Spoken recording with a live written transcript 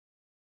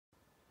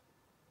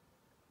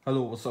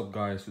Hello, what's up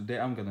guys? Today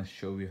I'm gonna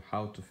show you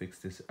how to fix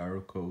this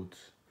error code.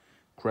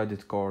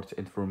 Credit card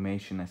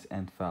information is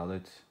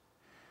invalid.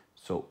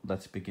 So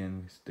let's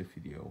begin with the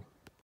video.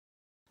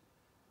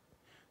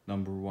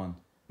 Number 1.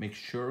 Make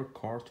sure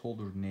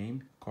cardholder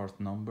name, card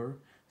number,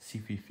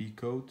 CVV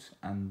code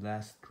and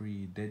last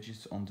 3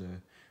 digits on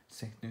the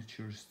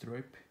signature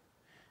strip,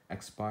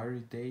 expiry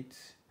date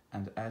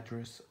and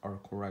address are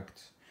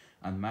correct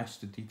and match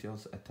the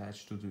details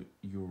attached to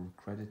your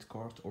credit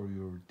card or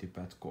your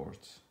debit card.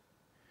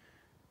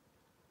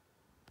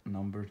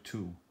 Number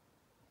 2.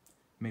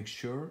 Make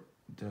sure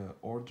the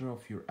order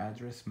of your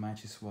address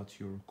matches what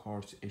your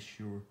card's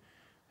issuer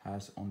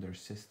has on their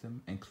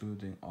system,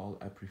 including all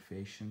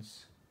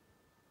abbreviations.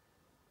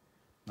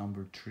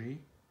 Number 3.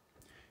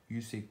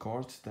 Use a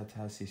card that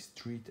has a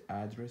street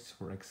address,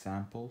 for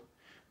example.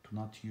 Do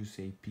not use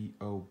a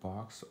PO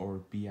box or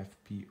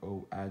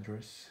BFPO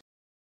address.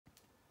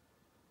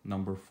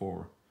 Number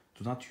 4.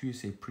 Do not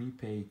use a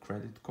prepaid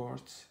credit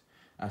cards,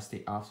 as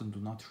they often do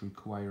not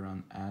require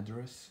an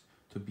address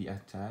to be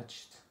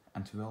attached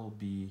and will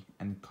be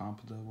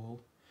incompatible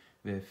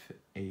with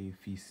a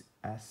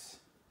VS.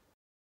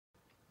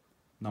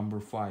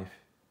 Number 5.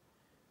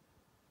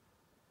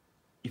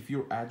 If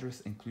your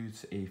address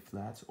includes a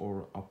flat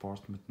or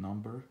apartment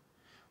number,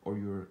 or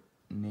your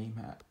name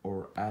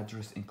or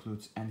address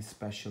includes any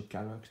special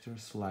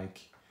characters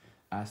like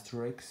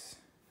asterisks,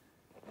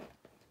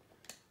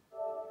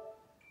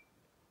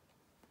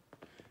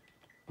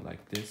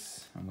 like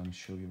this, I'm going to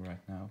show you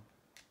right now.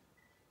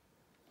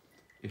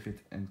 If it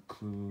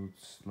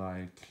includes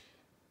like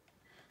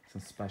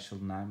some special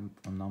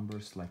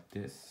numbers like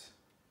this,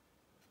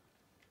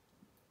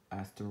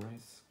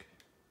 asterisk,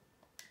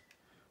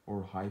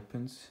 or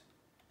hyphens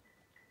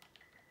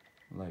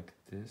like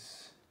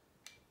this,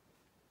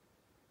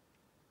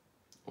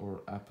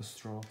 or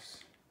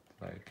apostrophes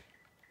like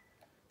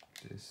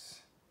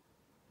this,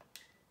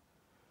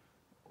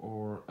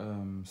 or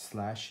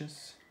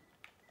slashes,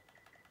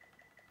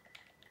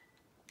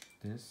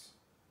 this.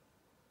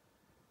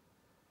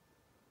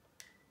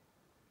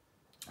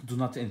 Do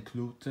not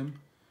include them,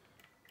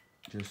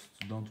 just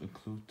don't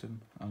include them.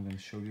 I'm gonna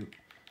show you,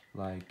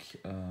 like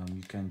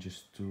you can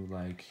just do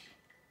like,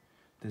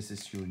 this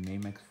is your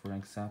name for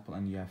example,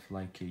 and you have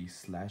like a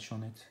slash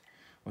on it.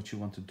 What you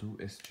want to do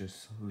is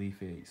just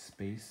leave a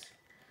space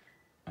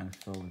and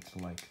fill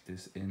it like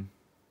this in.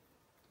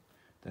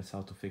 That's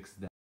how to fix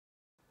that.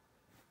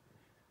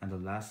 And the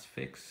last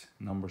fix,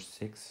 number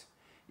 6,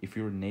 if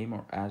your name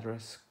or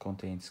address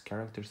contains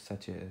characters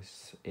such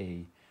as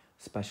a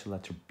special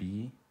letter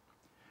B,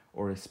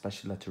 or a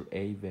special letter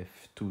A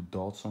with 2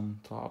 dots on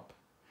top,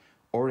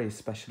 or a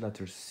special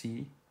letter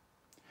C,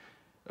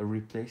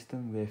 replace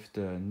them with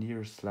the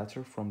nearest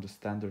letter from the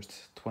standard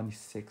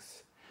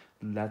 26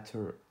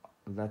 letter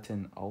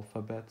Latin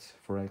alphabet.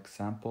 For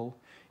example,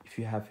 if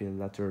you have a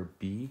letter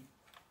B,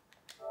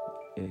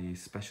 a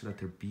special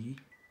letter B,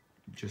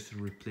 just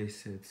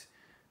replace it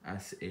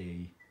as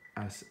a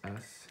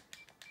SS.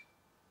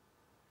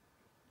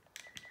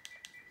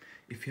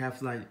 If you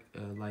have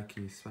like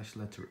a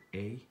special letter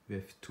A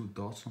with 2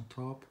 dots on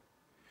top,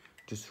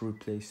 just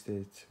replace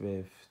it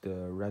with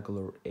the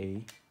regular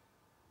A,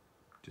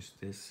 just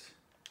this.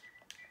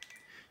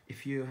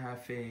 If you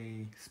have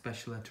a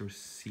special letter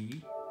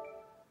C,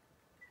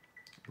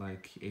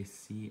 like a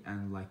C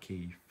and like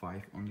a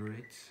 5 under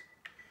it,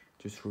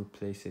 just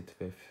replace it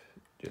with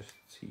just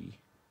C.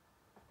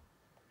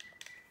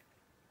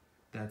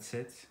 That's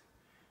it.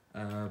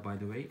 By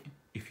the way,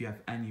 if you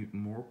have any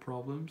more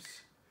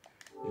problems,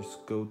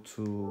 just go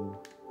to,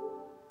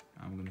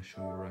 I'm gonna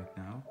show you right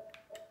now,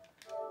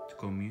 to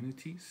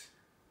communities.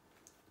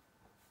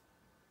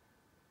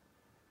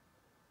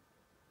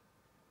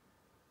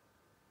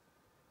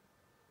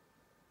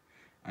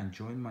 And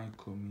join my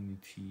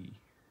community,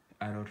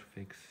 error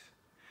fix.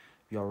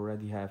 We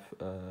already have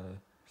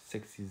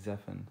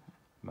 67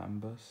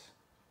 members.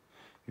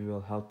 We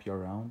will help you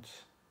around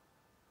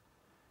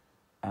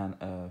and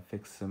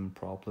fix some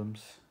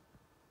problems.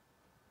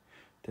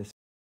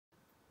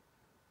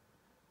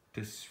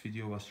 This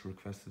video was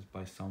requested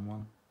by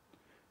someone,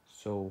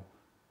 so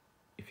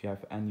if you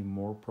have any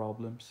more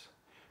problems,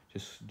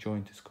 just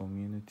join this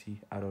community,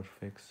 error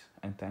fix.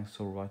 And thanks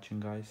for watching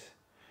guys.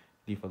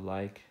 Leave a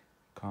like,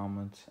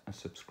 comment and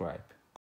subscribe.